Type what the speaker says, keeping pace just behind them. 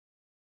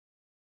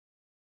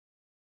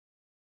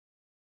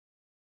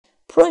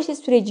Proje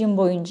sürecim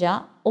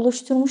boyunca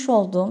oluşturmuş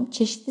olduğum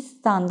çeşitli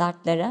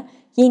standartları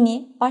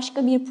yeni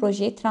başka bir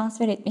projeye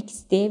transfer etmek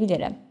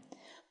isteyebilirim.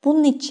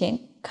 Bunun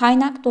için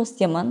kaynak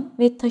dosyamın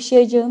ve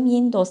taşıyacağım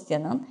yeni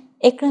dosyanın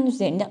ekran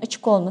üzerinde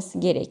açık olması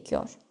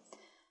gerekiyor.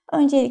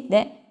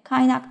 Öncelikle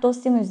kaynak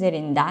dosyam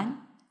üzerinden,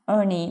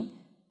 örneğin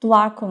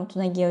duvar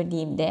komutuna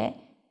girdiğimde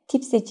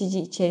tip seçici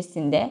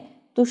içerisinde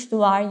dış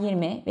duvar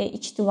 20 ve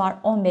iç duvar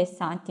 15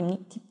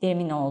 santimlik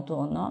tiplerimin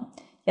olduğunu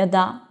ya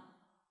da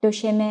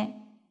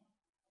döşeme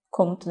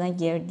komutuna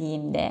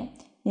girdiğimde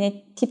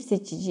yine tip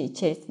seçici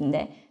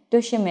içerisinde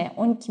döşeme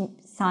 12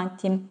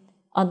 santim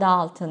adı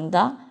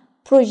altında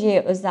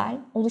projeye özel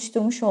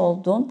oluşturmuş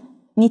olduğum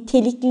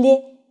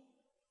nitelikli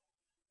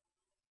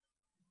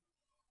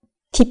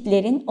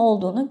tiplerin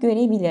olduğunu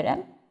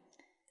görebilirim.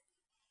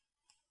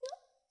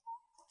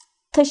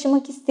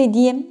 Taşımak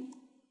istediğim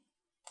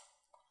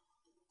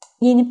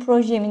yeni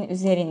projemin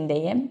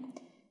üzerindeyim.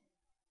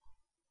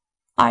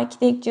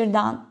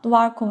 Architecture'dan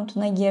duvar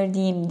komutuna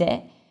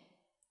girdiğimde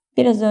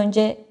biraz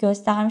önce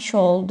göstermiş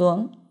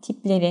olduğum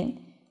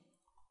tiplerin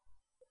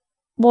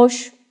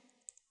boş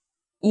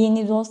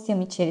yeni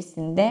dosyam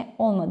içerisinde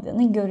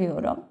olmadığını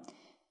görüyorum.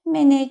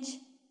 Manage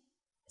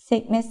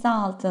sekmesi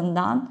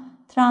altından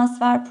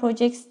Transfer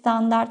Project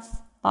Standarts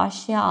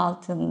başlığı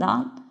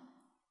altından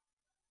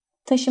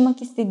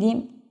taşımak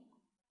istediğim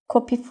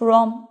Copy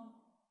From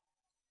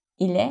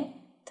ile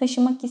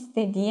taşımak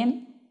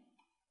istediğim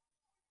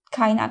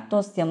kaynak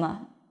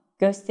dosyamı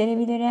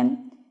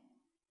gösterebilirim.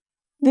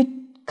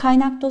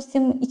 Kaynak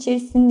dosyamın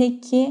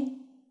içerisindeki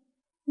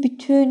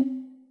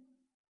bütün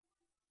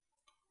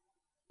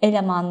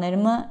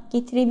elemanlarımı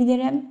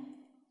getirebilirim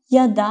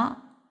ya da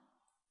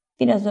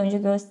biraz önce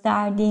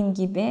gösterdiğim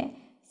gibi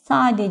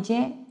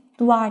sadece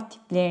duvar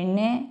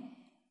tiplerini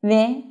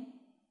ve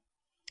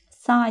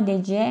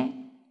sadece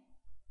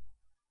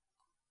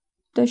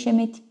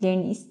döşeme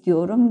tiplerini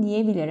istiyorum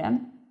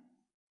diyebilirim.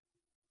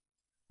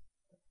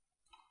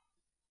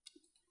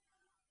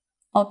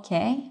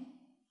 Okey.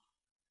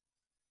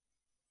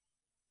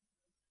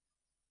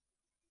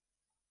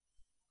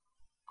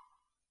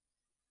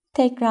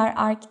 Tekrar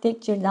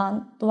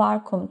Architecture'dan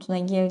duvar komutuna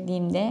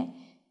girdiğimde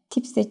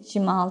tip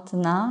seçim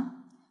altına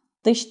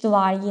dış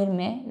duvar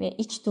 20 ve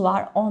iç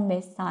duvar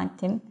 15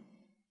 santim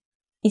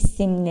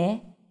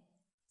isimli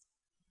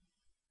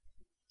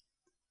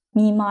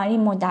mimari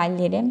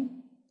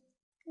modellerim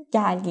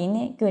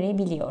geldiğini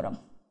görebiliyorum.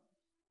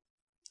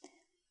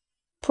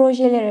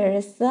 Projeler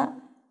arası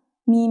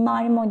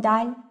mimari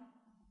model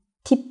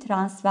tip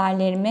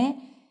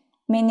transferlerimi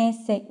Manage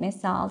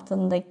sekmesi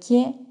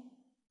altındaki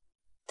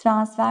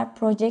Transfer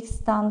Project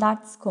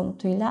Standarts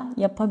komutuyla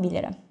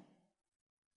yapabilirim.